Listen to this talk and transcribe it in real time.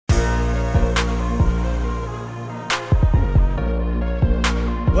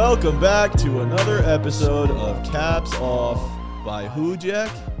Welcome back to another episode of Caps Off by who, Jack?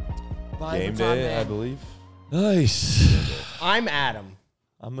 By Game Matan Day, Man. I believe. Nice. I'm Adam.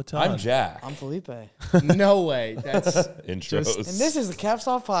 I'm Matan. I'm Jack. I'm Felipe. No way. That's Intros. And this is the Caps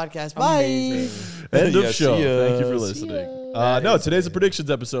Off Podcast. Bye. amazing. End of Yeah, show. see ya. Thank you for See listening. That No, is today's a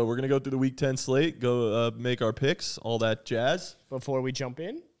predictions episode. We're going to go through the Week 10 slate, go make our picks, all that jazz. Before we jump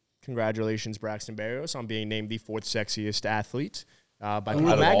in, congratulations, Braxton Berrios, on being named the fourth sexiest athlete by People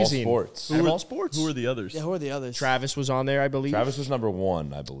Out of all Magazine. sports. Out of all sports. Who are the others? Yeah, who are the others? Travis was on there, I believe. Travis was number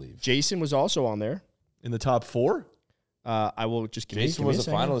 1, I believe. Jason was also on there. In the top 4? I will just give Jason me was a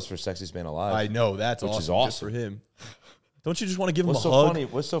second. finalist for Sexiest Man Alive. I know. That's Which awesome. is Good awesome. for him. Don't you just want to give him What's a so hug? funny?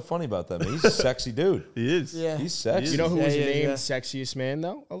 What's so funny about that, man? He's a sexy dude. He is. Yeah. He's sexy. You know who Yeah, was yeah, named yeah. sexiest man,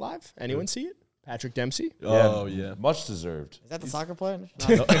 though, alive? Anyone see it? Patrick Dempsey. Oh, yeah. Much deserved. Is that the soccer player?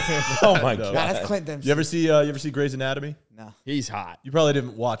 No. Oh my No. god. Nah, that's Clint Dempsey. You ever see Grey's Anatomy? No. He's hot. You probably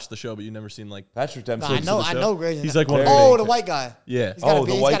didn't watch the show, but you never seen like. Patrick Dempsey. Nah, I know. the I show? know. Grayson. He's like one of the Oh, main the white guy. Yeah. He's got a Oh,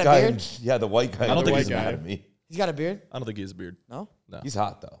 beard. the white He's got a guy. beard. Yeah, the white guy. I don't think he's he's mad white at me. He's got a beard. I don't think he has a beard. No. He's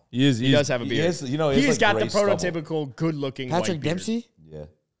hot though. He is. He does have a He beard. is, you know, he has, He's like, got the gray stubble. prototypical good-looking Patrick white beard. Dempsey. Yeah.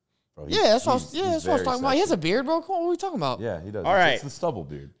 Bro, Yeah, that's what. he's Yeah, that's what I was very talking about. He has a sexy. beard, bro. Come on, what are we talking about? Yeah, he does. All It's right. the stubble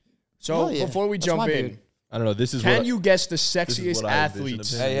beard. So Hell yeah. before we That's jump my in, beard. I don't know. This is can what, you guess the this is sexiest what I envision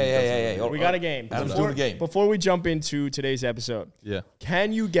athletes? of him. Hey. We got a game. Adam's doing the game. Before we jump into today's episode, Yeah.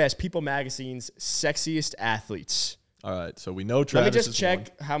 can you guess People Magazine's sexiest athletes? All right. So we know Let Travis. me just is check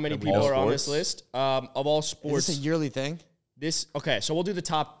one. how many Of people all are on this sports? list. Of all Is sports, this a yearly thing? okay. So we'll do the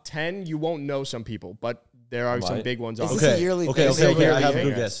top 10. You won't know some people, but there are some might. big ones Is on this there. a yearly Okay. thing? Okay. yearly I have a thing,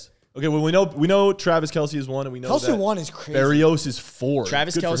 good guys. guess. Okay. Well, we know Travis Kelce is one, and we know Kelsey that 1 is crazy. Berrios is 4.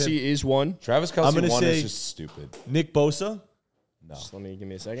 Travis Good for him. Kelce is one. Travis I'm Kelce gonna 1 say- is just stupid. Nick Bosa. No. Just let me give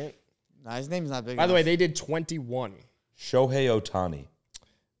me a second. Nah, his name's not big. By the way, enough. they did 21. Shohei Ohtani.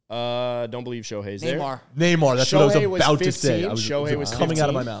 Don't believe Shohei's there. Neymar. That's what I Shohei was was about to 15. say. Shohei was coming out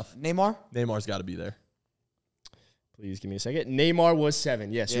of my 15. mouth. Neymar. Neymar's got to be there. Please give me a second. Neymar was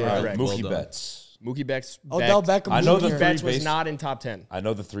 7. Yes, you Yeah. are All right, correct. Mookie done. Betts. Mookie Betts. Odell Beckham. I know Jr. the Mookie Betts three was base- not in top 10. I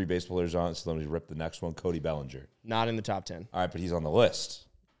know the 3 base players on it, so let me rip the next one. Cody Bellinger. Not in the top 10. All right, but he's on the list.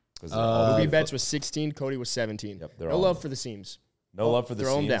 'Cause they're all Mookie good. Betts was 16. Cody was 17. Yep, they're no all love in. for the seams. No love for the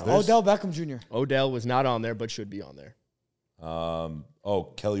throw 'em seams. down. There's- Odell Beckham Jr. Odell was not on there, but should be on there.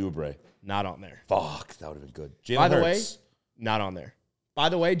 Kelly Oubre. Not on there. Fuck, that would have been good. Jalen By the Hurts. way, not on there. By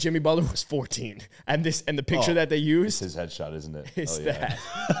the way, Jimmy Butler was 14. And the picture that they It's used his headshot, isn't it? is Oh, yeah.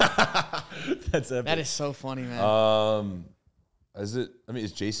 that. That's epic. That is so funny, man.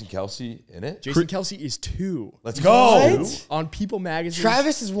 Is Jason Kelsey in it? Jason Kelsey is 2. Let's go. What? On People Magazine.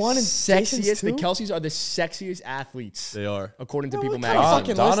 Travis is 1 and Jason's sexiest. The 2? Kelseys are the sexiest athletes, They are. according to Bro, People what kind of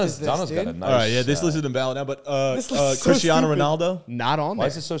Magazine. fucking list Donna's is this, got a dude? nice. All right. Yeah. This list is invalid now, but This list is so Cristiano stupid. Ronaldo. Not on Why there.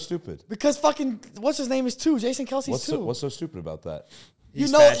 is it so stupid? Because fucking what's his name is 2. Jason Kelsey's 2. What's so stupid about that? He's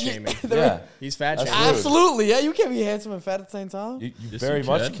you know, fat you- shaming. Yeah, He's fat That's shaming. rude. Absolutely, yeah. You can't be handsome and fat at the same time. you Yes, very you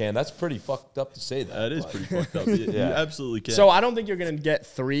much can. can. That's pretty fucked up to say that. That is but- pretty fucked up. You Yeah. absolutely can. So I don't think you're going to get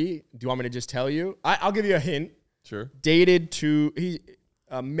 3. Do you want me to just tell you? I'll give you a hint. sure. Dated to, he's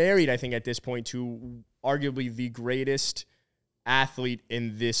married, I think, at this point to arguably the greatest athlete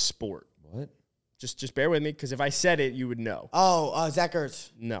in this sport. What? Just bear with me, because if I said it, you would know. Oh, Zach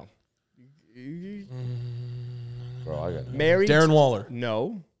Ertz. No. Bro, I got Married? Darren Waller.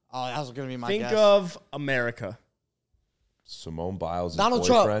 No. Oh, that was gonna be my Think guess. of America. Simone Biles' Donald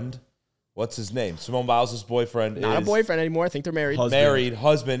Trump. boyfriend. What's his name? Simone Biles' boyfriend Not a is boyfriend anymore. I think they're married. Husband. married,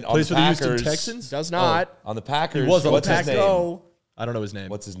 husband on Plays the for the Packers. Houston Texans. Does not. On the Packers. He was on the What's his Pack name? go. I don't know his name.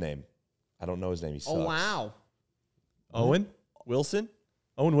 What's his name? I don't know his name. He sucks. Oh, wow. Owen Wilson?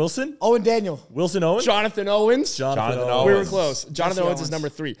 Owen Wilson? Owen Daniel. Wilson Owen? Jonathan Owens. Jonathan Owens. We were Owens. close. Jonathan Jesse Owens is Owens. number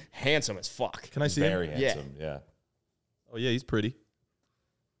 3. Handsome as fuck. Can I see Very him? handsome. Yeah. Oh yeah, he's pretty.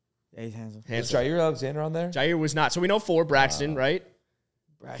 Yeah, he's handsome. Is Handsome. Jair Alexander on there? Jair was not. So we know 4. Braxton, right?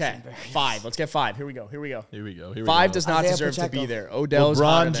 Braxton Okay. Berrios. 5. Let's get 5. Here we go. Here we go. 5 does not Isaiah deserve to Pacheco. be there. Odell's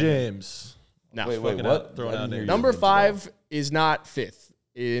hotter LeBron than- James. No. Wait, fucking what? out- throwing I out didn't hear names. you Number mention that. 5 is not 5th.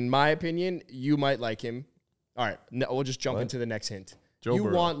 In my opinion, you might like him. All right. No, we'll just jump What? into the next hint. Joe you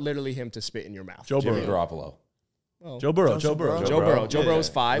Burrow. want literally him to spit in your mouth. Joe Jimmy Burrow. Garoppolo. Oh. Joe Burrow. Joseph Joe Burrow. Burrow. Joe Burrow. Joe Yeah, Burrow's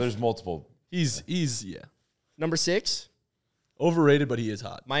yeah. 5. There's multiple. He's yeah. Number 6, Overrated, but he is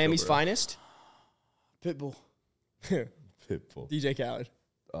hot. Miami's Joe Burrow. finest, Pitbull. Pitbull. DJ Khaled.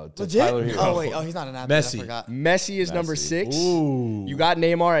 Legit? Tyler Hero. Oh wait, he's not an athlete. Messi. I forgot. Messi is number Messi. 6. Ooh. You got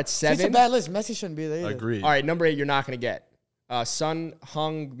Neymar at See, it's a 7. bad list. Messi shouldn't be there either. Agreed. All right, number 8, you're not going to get. Sun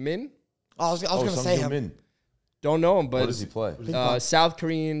Hung Min. Oh, I was gonna Sung say him. Min. Don't know him, What but does he play? Ping pong. South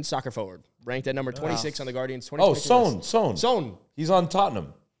Korean soccer forward. Ranked at number 26 on the Guardian's Oh, 2023 list. Son. Son. He's on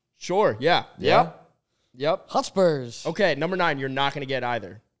Tottenham. Sure. Yeah. Yeah? Yep. Hotspurs. Okay, number 9, you're not going to get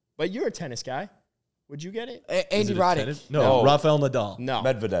either. But you're a tennis guy. Would you get it? Andy Roddick. No, No. Rafael Nadal. No.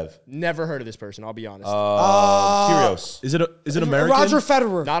 Medvedev. Never heard of this person, I'll be honest. Kyrgios. Is it American? Roger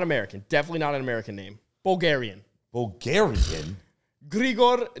Federer. Not American. Definitely not an American name. Bulgarian. Bulgarian.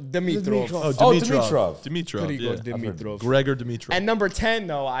 Grigor Dimitrov. Dimitrov. Dimitrov. Dimitrov. Grigor Yeah. Dimitrov. Gregor Dimitrov. And number 10,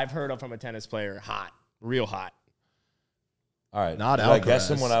 though, I've heard of from a tennis player. Hot. Real hot. All right. Not Did I guess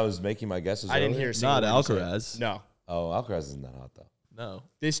Alcaraz. him when I was making my guesses I didn't earlier? hear a single Not word you said. Alcaraz. No. Oh, Alcaraz isn't that hot, though. No.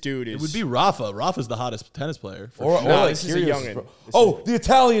 This dude is... It would be Rafa. Rafa's the hottest tennis player. For Or, sure. or No, like this is a Kyrgios youngin'. pro- Oh, the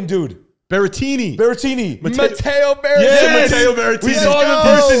Italian dude. Berrettini. Berrettini. Matteo Berrettini. Yes! Matteo Berrettini. We saw him in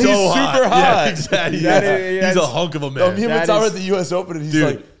Let's person. go. He's So super hot. Yeah, exactly. That Yeah. is- He's a that's- hunk of a No, man. me and That Matteo is- at the U.S. Open, and he's Dude.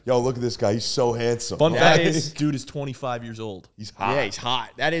 like, yo, look at this guy. He's so handsome. Fun That fact, is- this dude is 25 years old. He's hot. Yeah, he's hot.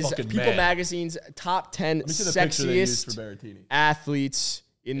 That is Fucking People man. Magazine's top 10 Let me see the picture they used sexiest for Berrettini. athletes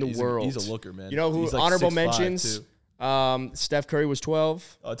in the He's world. he's a looker, man. You know who He's like honorable 6'5" mentions? too. Steph Curry was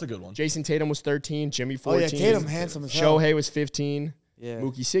 12. Oh, it's a good one. Jason Tatum was 13. Jimmy Oh, 14. yeah, Tatum, handsome as hell. Shohei was 15. Yeah.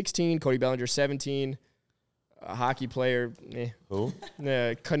 Mookie 16. Cody Bellinger 17. A hockey player. Who?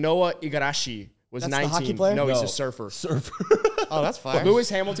 Kanoa Igarashi was That's the 19. hockey player? No, he's No. a surfer. Surfer. Oh, that's fire. Lewis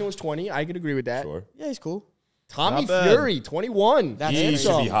Hamilton was 20. I could agree with that. Sure. Yeah, he's cool. Tommy Not bad. Fury, 21. That's He pretty should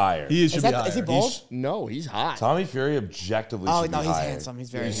cool. be higher. He should Is, be that, is he higher. bald? No, he's hot. Tommy Fury objectively Oh, should no, be he's higher. handsome.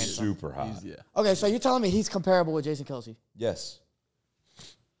 He's very handsome. super hot. Yeah. Okay, so you're telling me he's comparable with Jason Kelsey? Yes.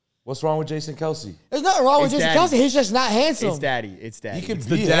 What's wrong with Jason Kelsey? There's nothing wrong with It's Jason daddy. Kelsey. He's just not handsome. It's daddy. It's daddy. He can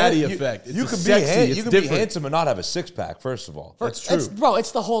the be daddy han- effect. It's You a can sexy, be it's you can be different. handsome and not have a six pack. First of all, that's It's- true. bro,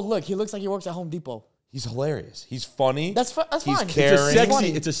 it's the whole look. He looks like he works at Home Depot. He's hilarious. He's funny. That's He's fine. It's caring. It's a sexy. funny.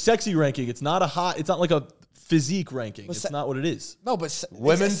 It's a sexy ranking. It's not a hot. It's not like a physique ranking. But It's se- not what it is. No, but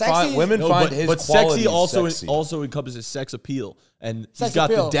Women sexy find is- women No, find but, his but qualities sexy also sexy. also encompasses sex appeal, and sex he's got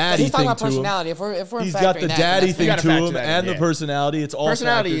appeal. the But daddy he's talking thing about to him. personality. If we're He's got the factoring that, daddy that's thing fair. gotta to factor him that in, and the yeah. personality. It's all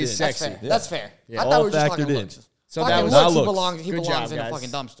Personality factored is in. sexy. That's fair. Yeah. That's fair. Yeah. I All thought we were just factored talking in. looks. So Fucking that was- looks, Not he looks. belongs. He Good belongs job, in a guys. fucking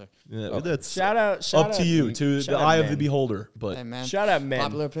dumpster. Yeah, that's Shout out up to you, to shout the out eye of the men. beholder. But Hey man, Shout out men.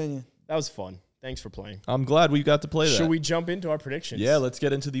 popular opinion. That was fun. Thanks for playing. I'm glad we got to play that. Should we jump into our predictions? Yeah, let's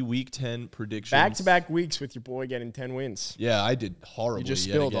get into the Week 10 predictions. Back-to-back weeks with your boy getting 10 wins. Yeah, I did horribly. You just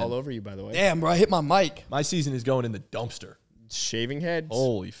yet spilled again. all over you, by the way. Damn, bro, I hit my mic. My season is going in the dumpster. Shaving heads.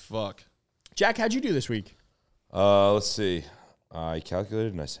 Holy fuck. Jack, how'd you do this week? Let's see. I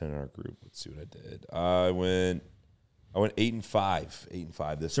calculated and I sent it in our group. Let's see what I did. I went 8-5.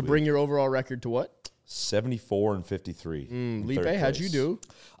 8-5 this To week. bring your overall record to what? 74 and 53. in Lipe, third how'd you place. do?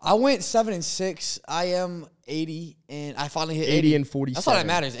 I went 7-6. I am 80, and I finally hit 80 and 47. That's all that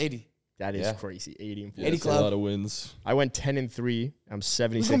matters. 80. That is Yeah. crazy. 80 and Yeah, 40. that's club. a lot of wins. I went 10-3. I'm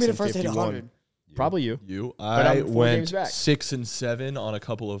 76 Who's gonna be the and first to hit 51. 100? Probably you. You, But I I'm 4 went games back. 6-7 on a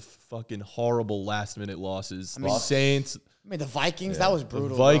couple of fucking horrible last minute losses. mean- the Saints, I mean, the Vikings. That was the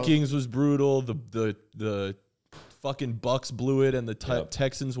brutal. Vikings was brutal. The fucking Bucks blew it, and the Yep.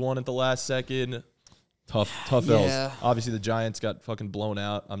 Texans won at the last second. Tough Yeah. L's. Obviously, the Giants got fucking blown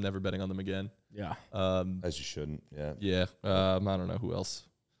out. I'm never betting on them again. Yeah. As you shouldn't. Yeah. Yeah, I don't know who else.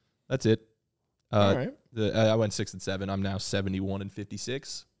 That's it. All right. I went 6-7. I'm now 71 and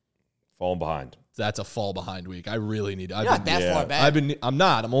 56. Falling behind. That's a fall behind week. I really need. You're not that yeah. far back. I'm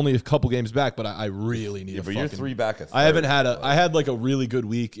not. I'm only a couple games back, but I really need. Yeah, a but you're fucking, 3 back at I haven't third, had but- I had like a really good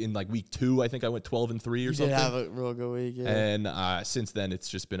week in like week 2. I think I went 12-3 or You something. did have a real good week. Yeah. And since then, it's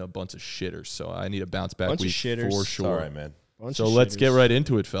just been a bunch of shitters. So I need a bounce back Bunch of week shitters. for It's sure. all right, man. Bunch So of let's get shitters. right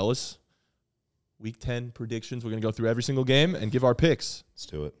into it, fellas. Week 10 predictions. We're gonna go through every single game and give our picks. Let's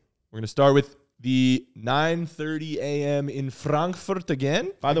do it. We're gonna start with the 9:30 a.m. in Frankfurt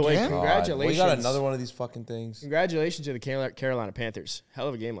again. By the way, Again? congratulations. We got another one of these fucking things. Congratulations to the Carolina Panthers. Hell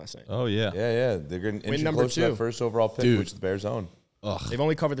of a game last night. Oh yeah. Yeah. They're getting inch number close to that 2. first overall pick, Dude. which the Bears own. Ugh. They've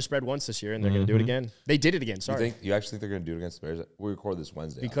only covered the spread once this year, and they're going to do it again. They did it again. Sorry, You actually think they're going to do it against the Bears? We record this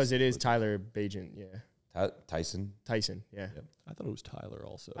Wednesday. because it is Tyler Bagent. Yeah, Tyson. Tyson. Yeah, I thought it was Tyler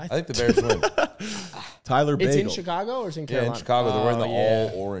also. I think the Bears win. Tyler it's Bagel. in Chicago or it's in Yeah, Carolina? in Chicago, they're wearing the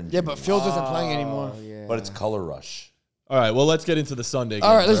yeah. all orange. yeah, but Fields isn't playing anymore. Oh, yeah. But it's color rush. All right, well, let's get into the Sunday game.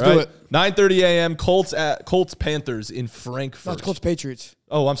 All right, let's do it. 9:30 a.m. Colts Panthers in Frankfurt. No, it's Colts Patriots.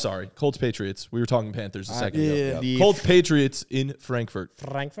 Oh, I'm sorry. Colts Patriots. We were talking Panthers a second yeah. ago. The Colts Patriots in Frankfurt.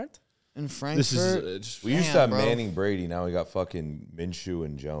 Frankfurt. In Frankfurt. This is just, We used to Damn, have bro. Manning Brady. Now we got fucking Minshew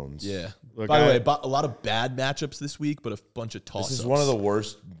and Jones. yeah. Look, By the I- way, a lot of bad matchups this week, but a bunch of toss-ups. This is one of the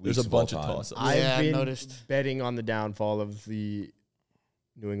worst weeks There's a bunch of of all time. toss-ups. Yeah, I've I've been noticed. betting on the downfall of the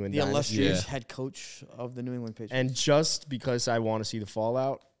New England the Dynasty. illustrious Yeah. head coach of the New England Patriots. And just because I want to see the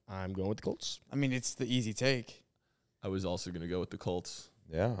fallout, I'm going with the Colts. I mean, it's the easy take. I was also going to go with the Colts.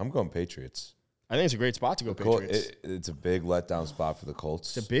 Yeah, I'm going Patriots. I think it's a great spot to go Patriots. It's a big letdown spot for the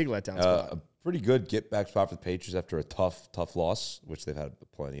Colts. It's a big letdown spot. A pretty good get-back spot for the Patriots after a tough loss, which they've had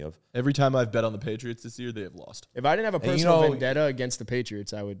plenty of. Every time I've bet on the Patriots this year, they have lost. If I didn't have a personal vendetta against the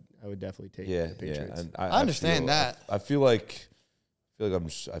Patriots, I would definitely take the Patriots. And I understand that. I feel like I'm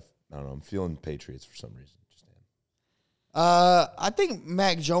just, I don't know. I'm feeling Patriots for some reason. Just I think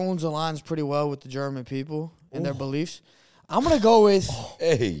Mac Jones aligns pretty well with the German people and their beliefs. I'm gonna go with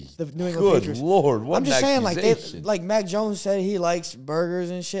the New England good Patriots. Lord, what I'm just saying, accusation. like Mac Jones said, he likes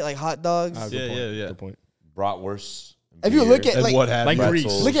burgers and shit, like hot dogs. Yeah. Good point. Bratwurst. If you look at And like what have like you.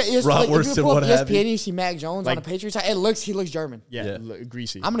 Greece. look at ESPN, like, if Bratwurst you and pull up what have ESPN, you. you see Mac Jones on the Patriots side. He looks German. Yeah, Yeah.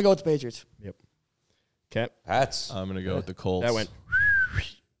 greasy. I'm gonna go with the Patriots. Yep. Okay. Pats. I'm gonna go with the Colts. That went.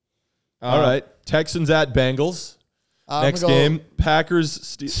 All right, Texans at Bengals. Next game, Packers.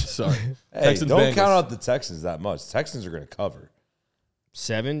 Sorry, Hey, Texans. don't Bengals. count out the Texans that much. Texans are going to cover.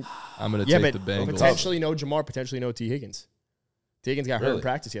 7. I'm gonna Yeah, take but the Bengals. potentially no Jamar, potentially no T. Higgins. T. Higgins got hurt in Really?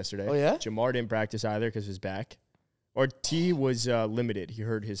 practice yesterday. Oh, yeah? Jamar didn't practice either because of his back. Or T was limited. He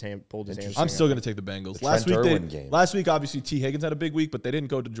hurt his hand, pulled his hamstring. I'm still gonna take the Bengals. The Last Trent week, Irwin game. last week obviously T. Higgins had a big week, but they didn't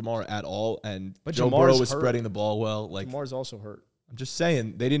go to Jamar at all, and But Joe Jamar's Burrow was hurt. spreading the ball well. Like Jamar's also hurt. I'm just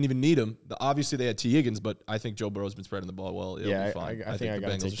saying, they didn't even need him. Obviously, they had T. Higgins, but I think Joe Burrow's been spreading the ball well. It'll Yeah, be fine. I think I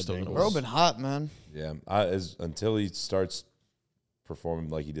gotta take the gonna Bengals. win. Burrow been hot, man. Yeah, until he starts performing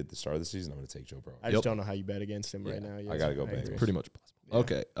like he did at the start of the season, I'm going to take Joe Burrow. I just don't know how you bet against him right now. I gotta go agree. Bengals. Pretty much possible. Yeah.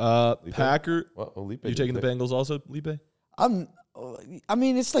 Okay, Packer. Well, Lipe You taking the Bengals also, Lipe? I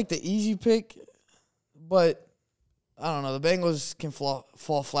mean, it's like the easy pick, but I don't know. The Bengals can fall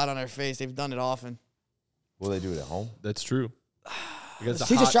flat on their face. They've done it often. Will they do it at home? That's true.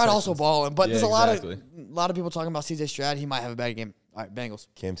 CJ Stroud also balling, but Yeah, there's a exactly. lot of people talking about CJ Stroud. He might have a bad game. All right, Bengals.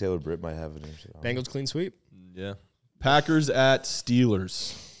 Cam Taylor-Britt might have an interception. Bengals clean sweep. Yeah. Packers at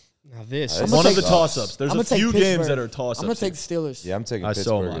Steelers. Now this. I'm One gonna of the take- toss-ups. There's I'm a gonna take few games Pittsburgh. that are toss-ups. I'm gonna take here. the Steelers. Yeah, I'm taking So am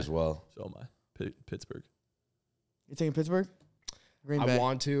Pittsburgh I. as well. So am I. Pittsburgh. You taking Pittsburgh? Green I Bay.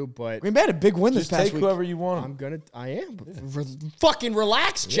 want to, but Green Bay had a big win this Just past take week. whoever you want. I am. Fucking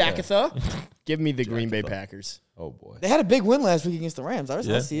relax, Yeah. Jackatha. Give me the Green Bay Jackatha. Packers. Oh, boy. They had a big win last week against the Rams. I just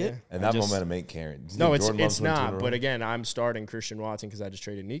want to see it. And I that just- momentum ain't carrying. Do you No, think it's Jordan Love's win two in a not. row? But again, I'm starting Christian Watson because I just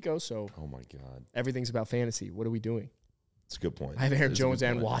traded Nico. So Oh, my God. everything's about fantasy. What are we doing? It's a good point. I have Aaron That's a Jones good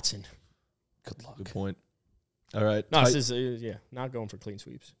and point. Watson. Good luck. Good point. All right. No, this is not going for clean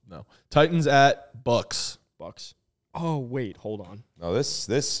sweeps. No. Titans at Bucks. Bucks. Oh wait, hold on. No, this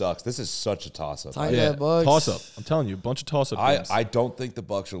sucks. This is such a toss-up. Titans at Bucks. Toss-up. I'm telling you, a bunch of toss-up games. I don't think the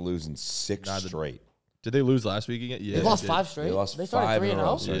Bucks are losing 6 Neither- straight. Did they lose last week again? Yeah. They lost did. 5 straight. They lost started 5 in a 3-0.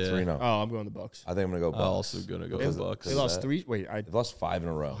 row. Sorry, Yeah. 3-0. Oh, I'm going the Bucks. I think I'm going to go Bucks. I'm also going to go Because- with Bucks. They lost 3. Wait, They've lost 5 in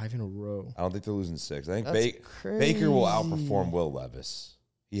a row. 5 in a row. I don't think they're losing 6. I think That's Baker will crazy. outperform Will Levis.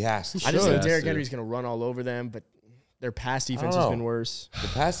 He has to. I just should. think Derrick Yeah. Henry's going to run all over them, but their pass defense know. has been worse. The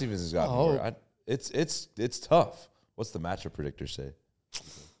pass defense has gotten Oh. worse. It's tough. What's the matchup predictor say?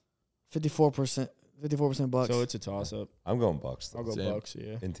 54%. 54% Bucks. So it's a toss up. I'm going Bucks though. I'll go Same. Bucks.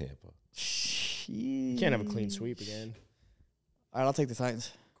 Yeah. In Tampa. You can't have a clean sweep again. All right, I'll take the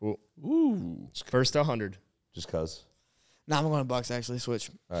Titans. Cool. Ooh. First 100. Just cause. Nah, I'm going to Bucks, actually. Switch.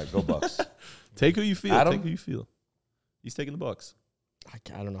 All right, go Bucks. Take who you feel. Adam? Take who you feel. He's taking the Bucks.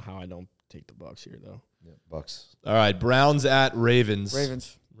 I don't know how I don't take the Bucks here though. Yeah, Bucks. All right. Browns at Ravens.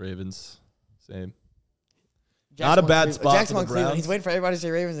 Ravens. Same. Jackson Not a went bad Cleveland. spot Jackson for the went Cleveland. Browns. He's waiting for everybody to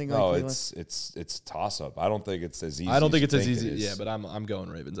say Ravens and going No, Cleveland. it's toss up. I don't think it's as easy. I don't think you it's as it easy. is. Yeah, but I'm going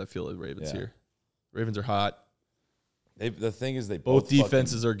Ravens. I feel like Ravens Yeah. here. Ravens are hot. The thing is, they Both fucking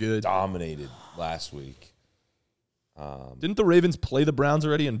defenses are good. dominated last week. Didn't the Ravens play the Browns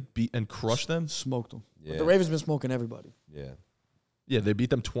already and beat and crush them? Smoked them. Yeah, The Ravens been smoking everybody. yeah. Yeah, they beat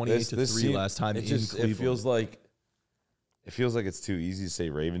them 28 to 3 seem- last time in Cleveland. It feels like it's too easy to say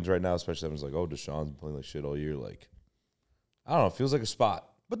Ravens right now, especially everyone's like, oh, Deshaun's been playing like shit all year. Like, I don't know. It feels like a spot.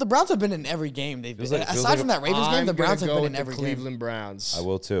 But the Browns have been in every game they've been. Feels like Aside from that Ravens game, the Browns have been in the every game. Cleveland Browns. I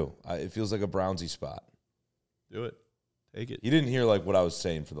will too. It feels like a Brownsy spot. Do it. Take it. You didn't hear like what I was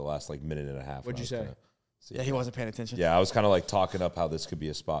saying for the last like minute and a half. What'd you say? Yeah, he wasn't paying attention. Yeah, I was kind of like talking up how this could be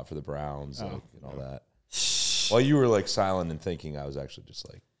a spot for the Browns Oh. like, and all that. While you were like silent and thinking, I was actually just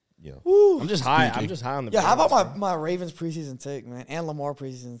like, you know. I'm just high. Speaking. I'm just high on the. Yeah, how Browns, about man. my Ravens preseason take, man? And Lamar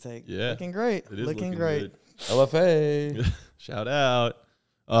preseason take. Yeah. Looking great. It is looking great. good. LFA. Shout out.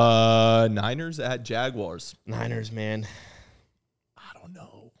 Niners at Jaguars. Niners, man? I don't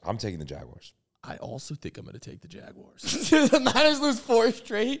know. I'm taking the Jaguars. I also think I'm going to take the Jaguars. the Niners lose 4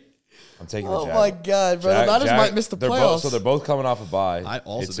 straight. I'm taking the Oh Jaguars. my God, bro! The Niners might miss the playoffs. So they're both coming off a bye. I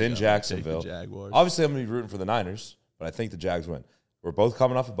also it's think in I'm gonna take the Jacksonville. Jaguars. Obviously, I'm going to be rooting for the Niners, but I think the Jags win. We're both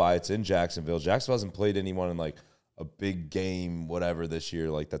coming off a bye. It's in Jacksonville. Jacksonville hasn't played anyone in like a big game, whatever, this year.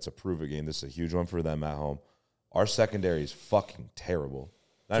 Like, that's a prove-it game. This is a huge one for them at home. Our secondary is fucking terrible.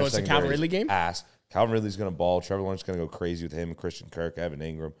 So it's a Calvin Ridley game? Ass. Calvin Ridley's going to ball. Trevor Lawrence is going to go crazy with him. Christian Kirk, Evan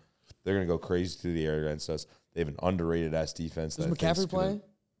Ingram. They're going to go crazy through the air against us. They have an underrated-ass defense. Is McCaffrey playing?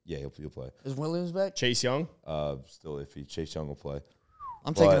 Yeah, he'll play. Is Williams back? Chase Young? Still iffy. Chase Young will play.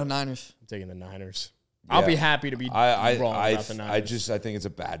 I'm taking the Niners. I'm taking the Niners. Yeah. I'll be happy to be wrong about the Niners. I think it's a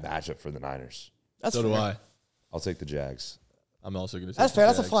bad matchup for the Niners. So do I. I'll take the Jags. I'm also going to take That's the fair.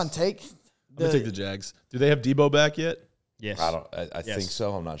 Jags. That's a fun take. I'm going to take the Jags. Do they have Debo back yet? Yes. I think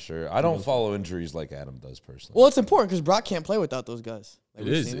so. I'm not sure. I don't follow injuries like Adam does personally. Well, it's important because Brock can't play without those guys. Like, It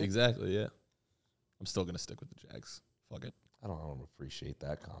we've is, seen exactly, yeah. I'm still going to stick with the Jags. Fuck it. I don't appreciate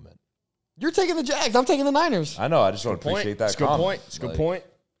that comment. You're taking the Jags. I'm taking the Niners. I know. I just don't appreciate that It's a good comment. point. It's a good point.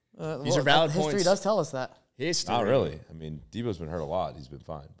 These are Well, valid history points. does tell us that. History. Not really. I mean, Debo's been hurt a lot. He's been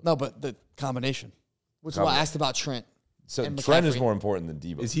fine. No, but the combination. Which is why I asked about Trent. So And Trent is McCaffrey. more important than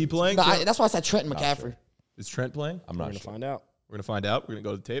Debo. Is he playing? No, that's why I said Trent and Not McCaffrey. sure. Is Trent playing? I'm We're not going to sure. find out. We're going to find out. We're going to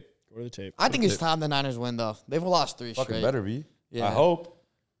go to the tape. Go to the tape. I think it's time the Niners win, though. They've lost 3 Fucking straight. better be. Yeah. I hope.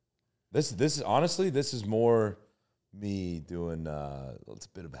 This is honestly, this is more me doing it's a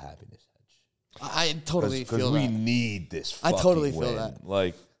bit of a happiness hedge. I totally feel Because we that. need this I fucking totally feel win. that.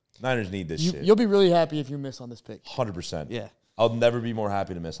 Like, Niners need this shit. You'll be really happy if you miss on this pick. 100%. Yeah. I'll never be more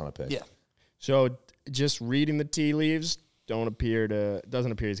happy to miss on a pick. Yeah. So just reading the tea leaves, doesn't appear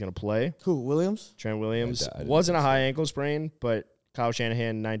he's going to play. Who, Williams? Trent Williams I didn't wasn't a think so. high ankle sprain, but Kyle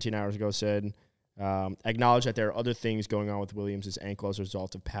Shanahan 19 hours ago said, acknowledged that there are other things going on with Williams' ankle as a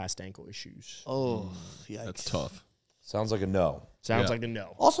result of past ankle issues. Oh, yikes. That's tough. Sounds like a no. Sounds Yeah. like a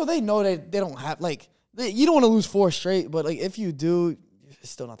no. Also, they know that they don't have, like, you don't want to lose 4 straight, but, like, if you do, it's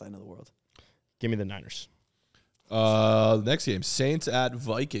still not the end of the world. Give me the Niners. Next game, Saints at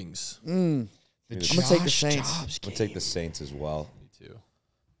Vikings. I'm going to take the Saints. I'm going to take the Saints as well.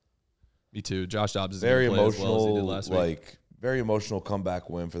 Me too. Josh Dobbs is Very gonna play as well as he did emotional, last week. like, very emotional comeback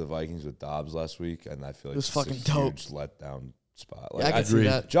win for the Vikings with Dobbs last week, and I feel like was it's fucking a dope. huge letdown spot. Yeah, I Like, can see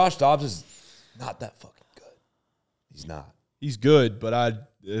that. Josh Dobbs is not that fucking good. He's not. He's good, but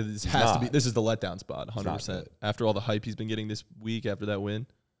this has to be. not. This is the letdown spot, not 100%. good. After all the hype he's been getting this week after that win,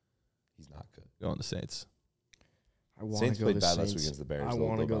 He's not good. go on the Saints. I want Saints to go played the bad last Saints. week against the Bears. I They'll-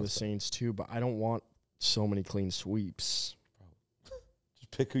 want to they'll go the bounce back. Saints too, but I don't want so many clean sweeps.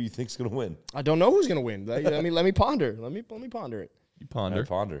 Just pick who you think's going to win. I don't know who's going to win. Let me ponder. Let me ponder it. You ponder.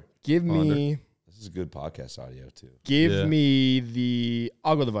 Ponder. Give me This is good podcast audio, too. Give me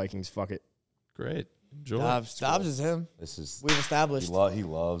I'll go the Vikings. Fuck it. Great. Enjoy. Dobbs is him. This is We've established. he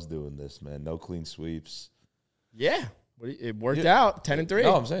loves doing this, man. No clean sweeps. Yeah. It worked Yeah. out. 10-3.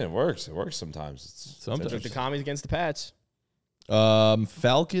 No, I'm saying it works. It works sometimes. Sometimes. Took the commies against the Pats.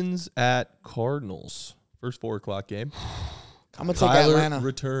 Falcons at Cardinals. First 4 o'clock game. I'm going to take Kyler Atlanta.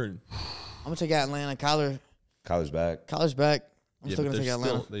 return. I'm going to take Atlanta. Kyler's back. Kyler's back. I'm Yeah, still but going to take they're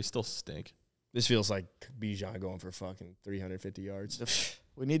Atlanta. they still stink. This feels like Bijan going for fucking 350 yards.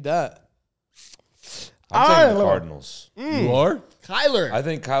 We need that. I'm taking the Cardinals. You are? Kyler. I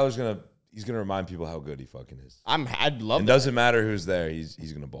think he's gonna remind people how good he fucking is. I'd love It that. doesn't matter who's there. He's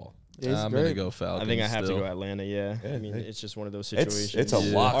gonna ball. Yeah, I'm he's going to great. go Falcons. I think I have still. to go Atlanta, yeah. Yeah, I mean, hey. it's just one of those situations. It's a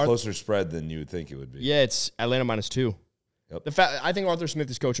lot Ar- closer spread than you would think it would be. Yeah, it's Atlanta -2. Yep. I think Arthur Smith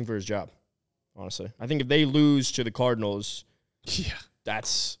is coaching for his job, honestly. I think if they lose to the Cardinals, Yeah.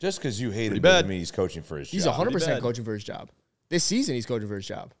 that's Just because you hate Pretty him bad. doesn't mean he's coaching for his he's job. 100% bad. coaching for his job. This season, he's coaching for his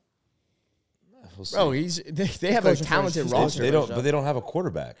job. We'll see. Bro, they have a coaching for his- talented he's roster. But they don't have a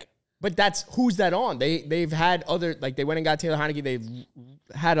quarterback. But who's that on? They've had other, like, they went and got Taylor Heineke. They've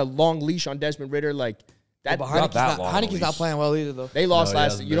had a long leash on Desmond Ritter. Like, that. But Not that long, at Heineke's not least. playing well either, though. They lost No, he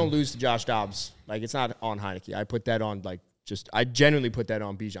last. hasn't You don't been. lose to Josh Dobbs. Like, it's not on Heineke. I put that on, like, I genuinely put that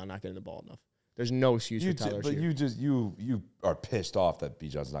on Bijan not getting the ball enough. There's no excuse for Tyler But Shear. you are pissed off that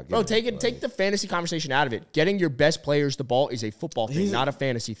Bijan's not getting. Bro, it. take the fantasy conversation out of it. Getting your best players the ball is a football thing, He's- not a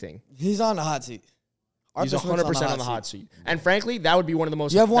fantasy thing. He's on the hot seat. He's Arthur Smith's 100% on the hot seat. And frankly, that would be one of the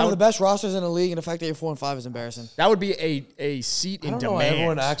most. You have one that of the would- best rosters in the league, and the fact that you're 4-5 is embarrassing. That would be a seat I in don't know. demand.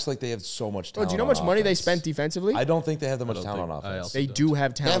 Everyone acts like they have so much Bro, talent. do you know how on much money they offense. spent defensively? I don't think they have that much don't talent on think- I offense. also They do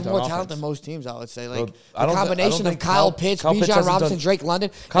have They talent. have more on talent offense. than most teams, I would say. Like Well, the I don't combination think of Kyle Kyle Pitts, Pitts Bijan hasn't Robinson, done- Drake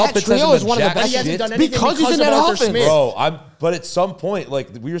London. Kyle That Pitts trio hasn't is done one of the jack best. He hasn't done anything because he's because in of that Arthur offense. Smith. But at some point, like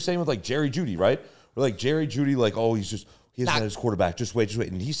we were saying with like Jerry Jeudy, right? We're like Jerry Jeudy, like he hasn't had his quarterback. Just wait,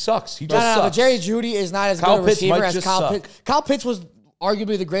 and he sucks. He just No, sucks. but Jerry Jeudy is not as Kyle good a Pitts receiver might as just Kyle suck. Pitts. Kyle Pitts was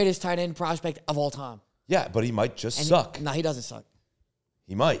arguably the greatest tight end prospect of all time. Yeah, but he might just And suck. No, he doesn't suck.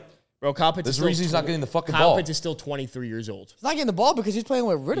 He might. Bro, Kyle Pitts This is is the reason he's not getting the fucking ball. Kyle Pitts is still 23 years old. He's not getting the ball because he's playing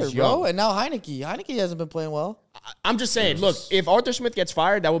with Ritter, He's bro. young. And now Heineke hasn't been playing well. I'm just saying, look, if Arthur Smith gets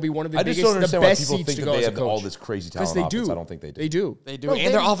fired, that will be one of the I just biggest, don't the understand why best people seats think to that go they as a have all coach. this crazy Because talent they on offense. do. I don't think they do. They do. They do. Bro,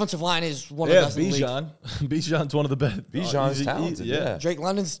 And their offensive line is one of the best in the league. Bijan's one of the best. Bijan's talented, yeah. Drake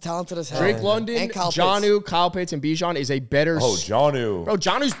London's talented as hell. Drake London, and Kyle Pitts. Jonnu, Kyle Pitts, and Bijan is a better. Oh, Jonnu. Bro,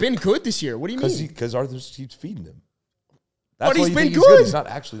 Jonnu's been good this year. What do you mean? Because Arthur keeps feeding him. But That's why he's you been think he's good. good. He's not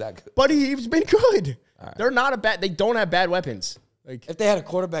actually that good. But he's been good. right. They're not a bad. They don't have bad weapons. Like, If they had a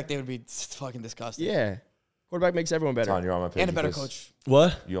quarterback, they would be fucking disgusting. yeah, quarterback makes everyone better. Ton, you're on my page. And a with better this. coach.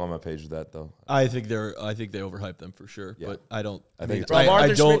 What? You on my page with that though? I think they overhyped them for sure, Yeah. but I don't. I think mean, it's- Bro, if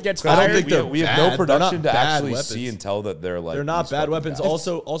Arthur Smith gets I don't fired, think they're we have bad. no They're production not to bad actually weapons. see and tell that they're like They're not these bad fucking weapons. guys.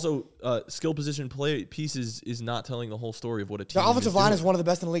 Also, skill position play pieces is not telling the whole story of what a team. Their offensive line doing. is one of the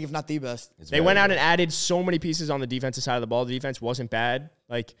best in the league, if not the best. It's They very went out good. and added so many pieces on the defensive side of the ball. The defense wasn't bad.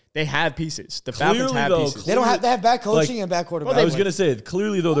 Like, they have pieces. The Falcons Clearly, have though, pieces. They have bad coaching Like, and bad quarterback. I was gonna say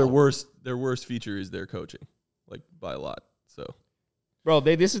clearly though their worst feature is their coaching, like by a lot. So Bro,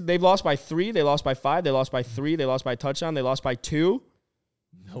 they've lost by 3. They lost by 5. They lost by 3. They lost by touchdown. They lost by 2.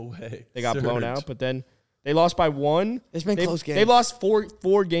 no way They got blown Surge. out, but then they lost by 1. It's been close games. They lost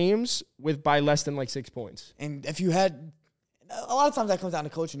four games by less than like 6 points. And if you had, a lot of times that comes down to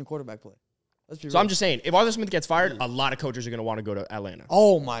coaching and quarterback play. Let's be So real. I'm just saying, if Arthur Smith gets fired, a lot of coaches are going to want to go to Atlanta.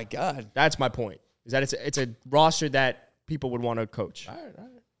 Oh my God. That's my point. Is that it's a roster that people would want to coach. All right.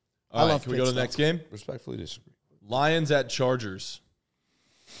 All right, love can we go to the Pitts, next game? Respectfully disagree. Lions at Chargers.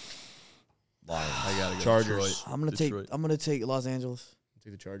 Lions. I gotta go Chargers. Detroit. I'm gonna take Los Angeles.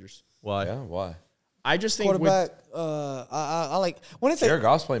 Take the Chargers. Why? Yeah, why? I just think with, Quarterback. I like when it's Jared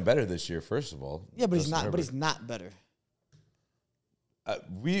Goff's playing better this year. First of all, yeah, but he's Justin not. Herbert. But he's not better.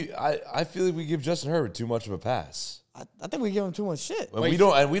 I feel like we give Justin Herbert too much of a pass. I think we give him too much shit And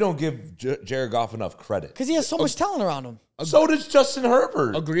we don't give Jared Goff enough credit. because he has so much talent around him. So does Justin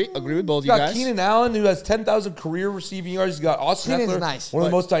Herbert. agree with both of You you got guys. Keenan Allen, who has 10,000 career receiving yards. You got Austin Keenan's Eckler, nice, one of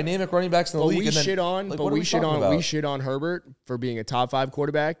the but- most dynamic running backs in the But league. we and then, shit on, like, but what are we shit talking on, about? we shit on Herbert for being a top 5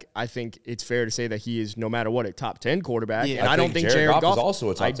 quarterback. I think it's fair to say that he is, no matter what, a top 10 quarterback. Yeah. and I I don't think think Jared Jared Goff is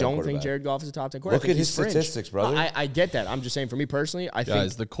also a top I 10 don't think quarterback. Jared Goff is a top 10 quarterback. Look at his He's fringe. statistics, brother. I get that. I'm just saying, for me personally, I Guys, think the I'm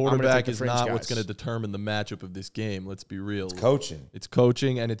gonna take quarterback the is fringe not what's guys. going to determine the matchup of this game. Let's be real. Coaching. It's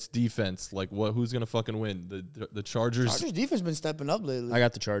coaching and it's defense. Like, who's going to fucking win? The Chargers. Chargers defense been stepping up lately. I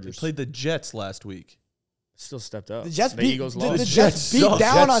got the They Chargers. played the Jets last week. Still stepped up. The Jets the beat Eagles the lost. Jets beat suck.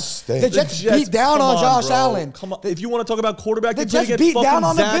 down on Jets stink. the Jets beat down come on Josh bro. Allen. Come on. If you want to talk about quarterback, The they played Jets against beat fucking down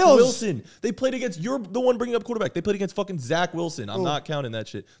on the Zach Bills. Wilson. They played against, you're the one bringing up quarterback. They played against fucking Zach Wilson. I'm Who? not counting that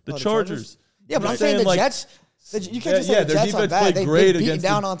shit. The Oh, the Chargers. Yeah, but I'm saying the like, Jets. You can't just yeah, say the their Jets are defense bad. played They great beat against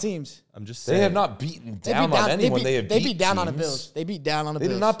down the- on teams. I'm just They saying. have not beaten They down beat on down. anyone. They beat down on the teams. Bills. They beat down on the They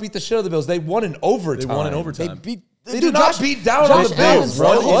Bills. did not beat the shit out of the Bills. They won in overtime. They won in They overtime. beat. They did not beat down on the Josh Bills,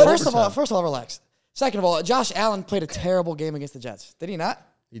 bro. Allen- What? First of all, relax. Second of all, Josh Allen played a terrible game against the Jets. Did he not?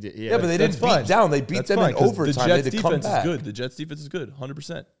 He did, Yeah, but they That's didn't fine. beat down. They beat That's them fine, in 'cause overtime. The They Jets had to come defense back. is good. The Jets defense is good,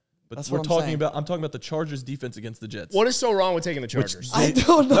 100%. But That's we're what I'm talking saying. about. I'm talking about the Chargers defense against the Jets. What is so wrong with taking the Chargers? I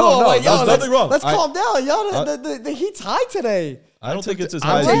don't know. No, Like, there's yo, nothing wrong. Let's I- calm down, y'all. The heat's high today. I don't think it's as I'm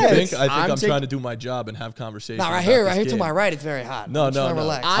high as you taking- think. I think I'm I'm taking- trying to do my job and have conversations. Nah, right about here, this to game. my right, it's very hot. No, I'm trying to no.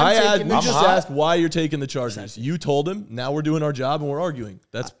 relax. I'm taking We the- just I'm hot. asked why you're taking the Chargers. You told him. Now we're doing our job and we're arguing.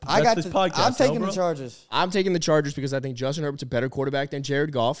 That's this podcast. I'm taking no, the bro? Chargers. I'm taking the Chargers because I think Justin Herbert's a better quarterback than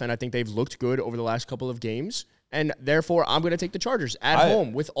Jared Goff, and I think they've looked good over the last couple of games. And therefore, I'm going to take the Chargers at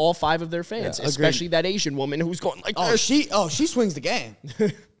home with all 5 of their fans, Yeah, especially that Asian woman who's going like Oh, this. she swings the game.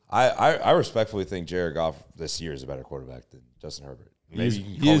 I respectfully think Jared Goff this year is a better quarterback than Justin Herbert. Maybe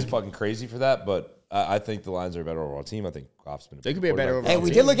you can call me fucking crazy for that, but I think the Lions are a better overall team. I think Goff's been. They could be a better quarterback. Hey, overall we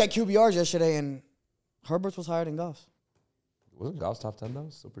team. did look at QBRs yesterday, and Herbert's was higher than Goff's. Wasn't Goff's top 10 though?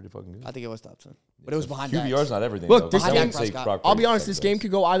 Still pretty fucking good. I think it was top 10, but it was behind QBR's Dax. not everything. Look, though. this I game- wouldn't say Prescott. Brock I'll be Purdy's honest, this second game best.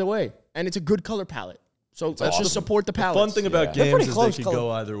 could go either way, and it's a good color palette. So let's awesome. just support the palette. Fun thing about Yeah. They're games pretty is close they could color.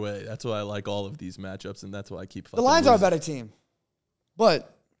 go either way. That's why I like all of these matchups, and that's why I keep. The fucking Lions are a losing. better team,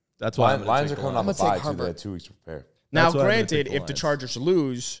 but That's why Lions are coming I'm off gonna a bye take too. They Herbert. had 2 weeks to prepare. Now, That's why I'm gonna granted, pick the if the Lions. Chargers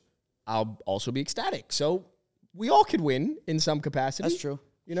lose, I'll also be ecstatic. So we all could win in some capacity. that's true.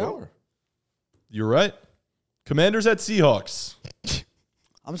 You know, Sure. You're right. Commanders at Seahawks. I'm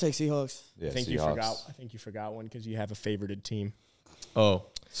gonna take Seahawks. Yeah, I think Seahawks. you forgot. I think you forgot one because you have a favorited team. Oh,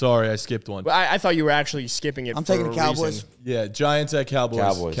 sorry, I skipped one. But I thought you were actually skipping it. I'm for taking the a Cowboys. reason. Yeah, Giants at Cowboys.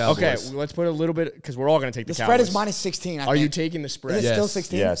 Cowboys. Okay, well, let's put a little bit because we're all going to take the The Cowboys. spread is minus 16. I Are you think. taking the Is spread? it Yes. still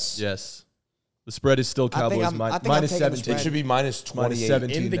 16? Yes. Yes. The spread is still I think Cowboys I'm minus taking the 17. spread. It should be minus 28.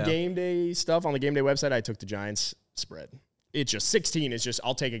 17 In the now. game day stuff on the game day website, I took the Giants spread. it's just 16 is just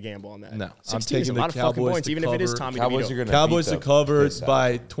I'll take a gamble on that. No, I'm 16 is taking a the lot of fucking Cowboys points, to even if it is cover. Tommy Cowboys DeVito. are gonna Cowboys beat to the cover piss out by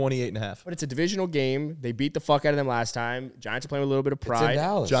of 28.5. But it's a divisional game. They beat the fuck out of them last time. Giants are playing with a little bit of It's in pride.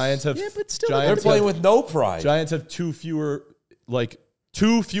 Dallas. Giants have. Yeah, but still, They're Giants playing have, with no pride. Giants have two fewer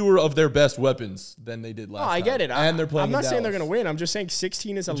of their best weapons than they did last No, time. I get it. And they're playing. I'm not in saying they're Dallas. going to win. I'm just saying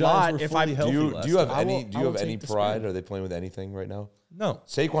 16 is a The Giants were lot. If fully I healthy. Do you have last any? time. Do I you will have any take the pride? spread. Are they playing with anything right now? No.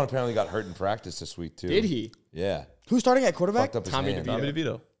 Saquon apparently got hurt in practice this week too. did he? Yeah. Who's starting at quarterback? Fucked up his Tommy hand. DeVito. Tommy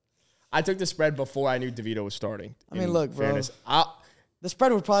DeVito. I took the spread before I knew DeVito was starting. I mean, in look, bro. fairness. The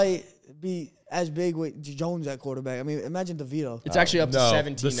spread would probably be as big with Jones at quarterback. I mean, imagine DeVito. It's actually up to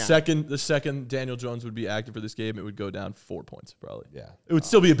 17 now. The second Daniel Jones would be active for this game, it would go down 4 points probably. Yeah. It would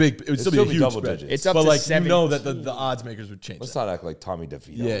still be a big. It would still be a huge double spread. digits. It's up but to like 17. you know that the odds makers would change. Let's that. not act like Tommy DeVito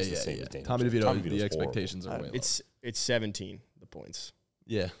Yeah, is the yeah, same yeah. as Daniel Tommy Jones. DeVito. Tommy The DeVito's expectations are way low. It's 17 the points.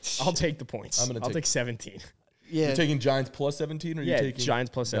 Yeah. I'll take the points. I'm gonna I'll take- take 17. Yeah. You're taking Giants plus 17, or Yeah, you taking Giants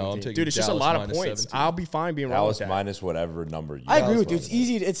plus 17. No, I'm taking Dude, it's just a Dallas lot of minus points. 17. I'll be fine being wrong Dallas with that. minus whatever number. You I agree guys with you. want. It's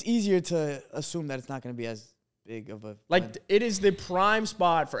easy. It's easier to assume that it's not going to be as big of a Like, it is the prime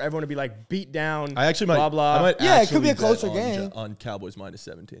spot for everyone to be like beat down. I actually might. blah blah. I might Yeah, it could be a actually closer bet game. on Cowboys minus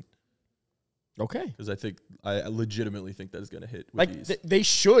 17 Okay. because I legitimately think that is going to hit with Like ease. they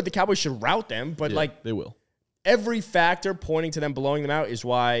should. The Cowboys should rout them, but Yeah, like they will. every factor pointing to them blowing them out is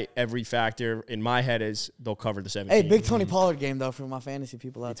why every factor in my head is they'll cover the 17. Hey, big Tony Pollard game though for my fantasy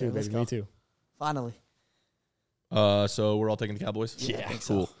people out Me there. too, Let's baby. go. Me too. Finally. So we're all taking the Cowboys. Yeah, I think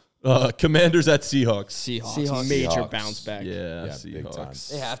cool. so. Major Seahawks. Seahawks. Major Seahawks. bounce back. Yeah, Yeah, big time. Seahawks.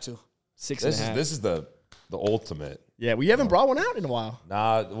 They have to. 6.5. This is the ultimate. Yeah, we haven't brought one out in a while.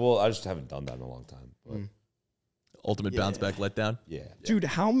 Nah, well, I just haven't done that in a long time. But Ultimate bounce back letdown. yeah. Dude,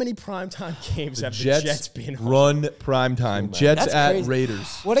 how many primetime games The have Jets, the Jets been on? run prime time. man. Jets That's at crazy.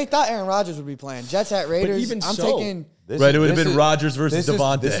 Raiders. Well, they thought Aaron Rodgers would be playing. Jets at Raiders. even I'm so- taking. Right, it would have been Rodgers versus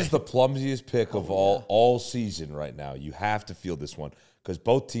Devontae. This is the clumsiest pick of all season right now. You have to feel this one because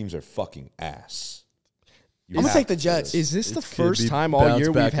both teams are fucking ass. You I'm gonna have take the to feel Jets. this. Is this the It could first be time all bounce year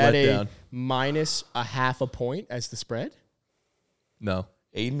we've back had letdown. a minus a half a point as the spread? No.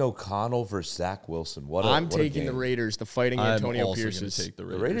 Aiden O'Connell versus Zach Wilson. I'm what a taking the game. Raiders, the fighting I'm Antonio also going Pierce's. to take the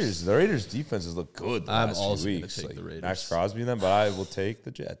The Raiders. Raiders defenses look good the I'm last also few gonna weeks. take Like the Raiders. Max Crosby and them, but I will take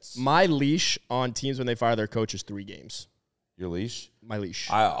the Jets. My leash on teams when they fire their coach is 3 games. Your leash? My leash.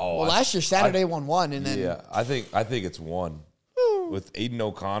 Well, last year Saturday won one, and then Yeah, I think it's one with Aiden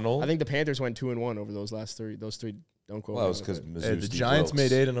O'Connell. I think the Panthers went 2-1 over those last 3. Those 3 don't quote well, that me was on because it. Hey, the Giants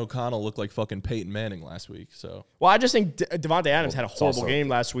made Aiden O'Connell look like fucking Peyton Manning last week. So Well, I just think Devontae Adams had a it's horrible also- game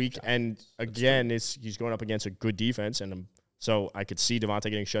last week, and again, he's going up against a good defense, and so I could see Devontae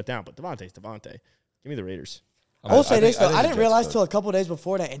getting shut down. But Devontae's Devontae. Give me the Raiders. I will say this though, think I the didn't Jets realize could. till a couple days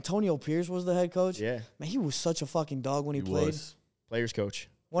before that Antonio Pierce was the head coach. Yeah, Man, he was such a fucking dog when he played. was. players coach.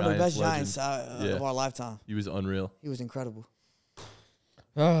 One of the best Giants Giants Yeah. of our lifetime. He was unreal. He was incredible.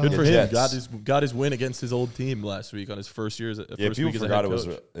 Good for Jets. him. Got his win against his old team last week on his first year as a Yeah, first people week as a forgot head it was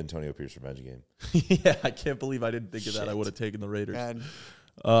coach. Antonio Pierce revenge game. Yeah, I can't believe I didn't think of that. I would have taken the Raiders. And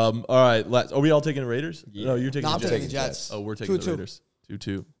All right, are we all taking the Raiders? Yeah. No, you're taking no, the I'm Jets. taking the Jets. Oh, we're taking 2-2. the Raiders.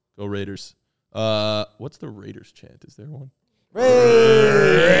 2-2. Go Raiders. What's the Raiders chant? Is there one?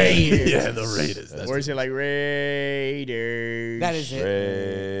 Raiders. Yeah, the Raiders. Or is it like Raiders? That is it.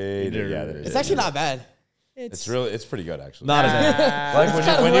 Raider. Yeah, that is It's it. actually not bad. It's pretty good actually. Not as like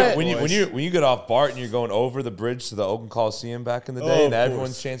kinda when you get off BART and you're going over the bridge to the Oakland Coliseum back in the day, Oh, and of everyone's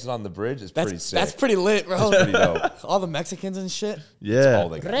course. chanting on the bridge. It's pretty sick. That's pretty lit, bro. That's pretty dope. All the Mexicans and shit. Yeah. All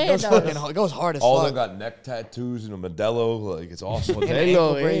they got. It goes hard as All of fuck. them got neck tattoos and a Modelo. Like it's awesome. And Halo,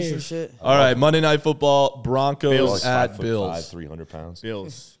 ankle brace yeah. and shit. All right, Monday Night Football. Broncos Bills. at 5'5", Bills. 300 pounds.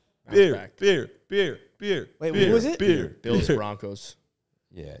 Bills. Bounce Beer, back. beer. Wait, beer, who was it? Beer. Bills beer. Broncos.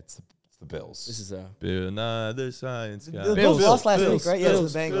 Yeah, it's the Bills. This is a Beer, nah, the science guy. The Bills lost last week, right? Yeah, it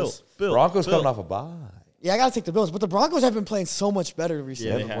was the Bengals. Broncos coming off a bye. Yeah, I gotta take the Bills, but the Broncos have been playing so much better They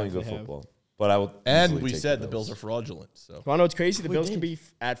recently. Yeah, haven't playing good they have. football. But I will. And easily we take said the Bills are fraudulent. So Well, I know it's crazy. The We Bills did. can be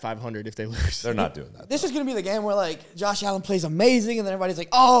at 500 if they lose. They're not doing that. This is gonna be the game where like Josh Allen plays amazing, and then everybody's like,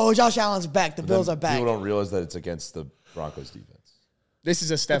 "Oh, Josh Allen's back. The Bills Then are back." People don't realize that it's against the Broncos defense. This is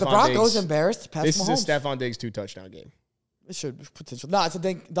a But Stephon the Broncos Diggs. embarrassed Patrick This is a Mahomes. Stephon Diggs 2-touchdown game. It should potential. No, it's a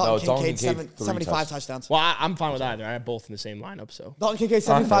Dalton it's Dalton Kincaid, Kincaid, 75 touchdowns. Well, I'm fine with either. I have both in the same lineup, so. Dalton Kincaid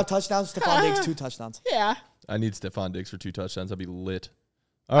 75 touchdowns. Stephon Diggs 2 touchdowns. Yeah. I need Stephon Diggs for 2 touchdowns. That'd be lit.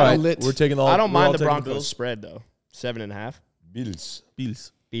 All right, lit. we're taking all. I don't we're all mind the taking Broncos Bills. spread, though. 7.5. Bills.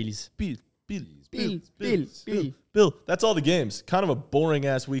 Bills. Bills. Bill. That's all the games. Kind of a boring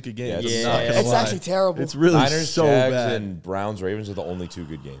ass week of games. Yeah, I'm not gonna It's lie. actually terrible. It's really Niners, so Jags, bad. and Browns, Ravens are the only 2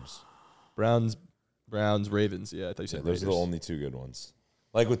 good games. Browns Browns, Ravens. Yeah, I thought you said Those Raiders. are the only two good ones.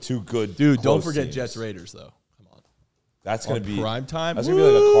 Like with two good Dude, don't close forget teams. Jets, Raiders, though. Come on. That's going to be prime time. That's going to be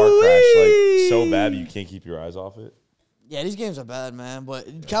like a car crash, like so bad you can't keep your eyes off it. Yeah, these games are bad, man.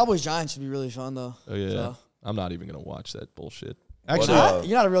 But Cowboys Giants should be really fun though. Oh, yeah. So. I'm not even going to watch that bullshit. What, Actually,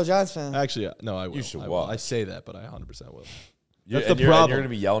 You're not a real Giants fan. no, I will. You should I will. watch. I say that, but I 100% will. You're, That's the and you're problem. going to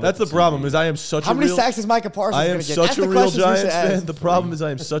be yelling. That's at the problem. Is I am such How a many real. sacks is Micah Parsons I going am to get? such That's a the real questions we should Giants ask. fan. The problem is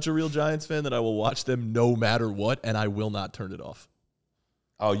I am such a real Giants fan that I will watch them no matter what, and I will not turn it off.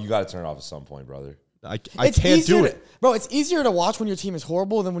 Oh, you got to turn it off at some point, brother. I It's can't easier do it. bro, it's easier to watch when your team is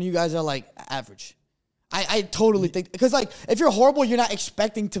horrible than when you guys are like average. I totally think because like if you're horrible, you're not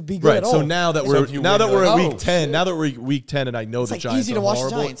expecting to be good Right. at all. So now that So we're if you now win, that we're you're at like, week oh, 10, shit. now that we're week 10, and I know the like Giants easy to are watch the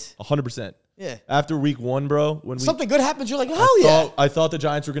horrible. Giants. 100%. Yeah. After week 1, bro, when we Something good happens, you're like, hell yeah. I thought the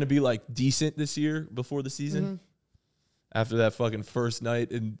Giants were going to be like decent this year before the season. Mm-hmm. After that fucking first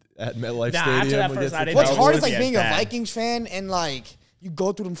night at MetLife Nah, Stadium. after that against first the night, I What's didn't hard know is it like was being a bad. Vikings fan and like you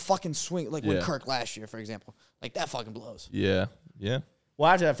go through them fucking swing like when Yeah. Kirk last year, for example. Like that fucking blows. Yeah. Yeah. Well,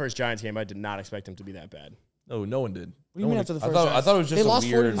 after that first Giants game, I did not expect him to be that bad. No, no one did. What do you mean after the I first? thought Giants? it was just They a lost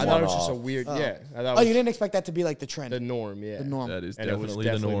weird 40 I thought it was just a one-off. weird. Oh. Yeah. I thought it Oh, was you didn't expect that to be like the trend. the norm. Yeah. The norm. That is And it was definitely,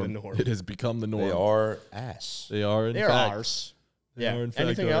 definitely the the norm. norm. It has become the norm. They are ass. They are in They're fact. ours. They Yeah. are in fact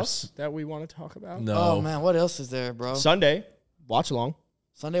Anything ours. else that we want to talk about? No. Oh man, what else is there, bro? Sunday, watch along,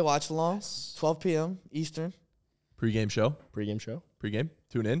 Sunday watch along, 12 p.m. Eastern. Pre-game show. pregame show. Pre-game.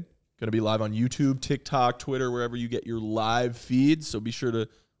 Tune in. Going to be live on YouTube, TikTok, Twitter, wherever you get your live feeds. So be sure to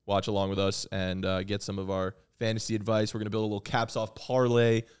watch along with us and get some of our fantasy advice. We're going to build a little caps off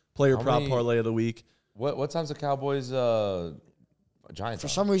parlay, player How prop many- parlay of the week. What time's the Cowboys Giants? For on?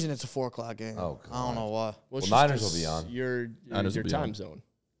 some reason, it's a 4:00 game. Oh, I don't know why. Well, it's Niners just will be on. Your Niners your will be time on. zone.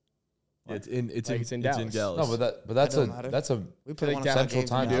 It's in Dallas. Dallas. No, but that's That don't matter. that's a We play Like one of our Central games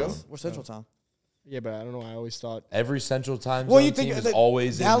time, in dude. Dallas. We're Central time. Yeah, but I don't know. I always thought every Central Time Well, zone you think team is that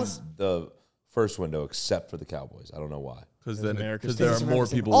always Dallas- in the first window except for the Cowboys. I don't know why. Because America's there are It's more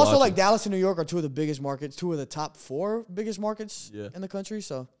America's people team. Also, watching. like Dallas and New York are two of the biggest markets, two of the top 4 biggest markets Yeah. in the country.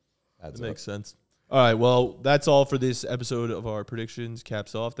 So Adds That up. makes sense. All right, well, that's all for this episode of our predictions.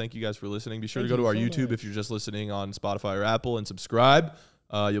 Caps off. Thank you guys for listening. Be sure to go to our YouTube if you're just listening on Spotify or Apple and subscribe.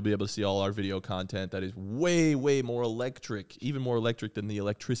 You'll be able to see all our video content that is way, way more electric, even more electric than the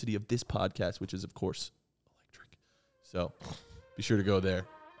electricity of this podcast, which is, of course, electric. So be sure to go there.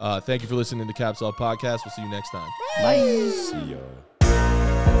 Thank you for listening to Caps Off Podcast. We'll see you next time. See ya.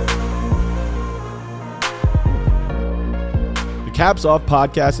 The Caps Off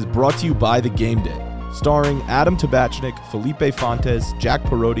Podcast is brought to you by The Game Day, starring Adam Tabachnik, Felipe Fontes, Jack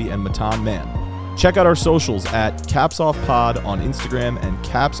Perotti, and Matan Mann. Check out our socials at Caps Off Pod on Instagram and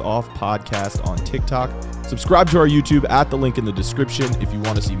Caps Off Podcast on TikTok. Subscribe to our YouTube at the link in the description if you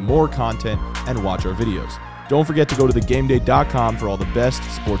want to see more content and watch our videos. Don't forget to go to thegameday.com for all the best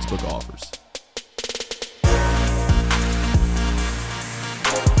sportsbook offers.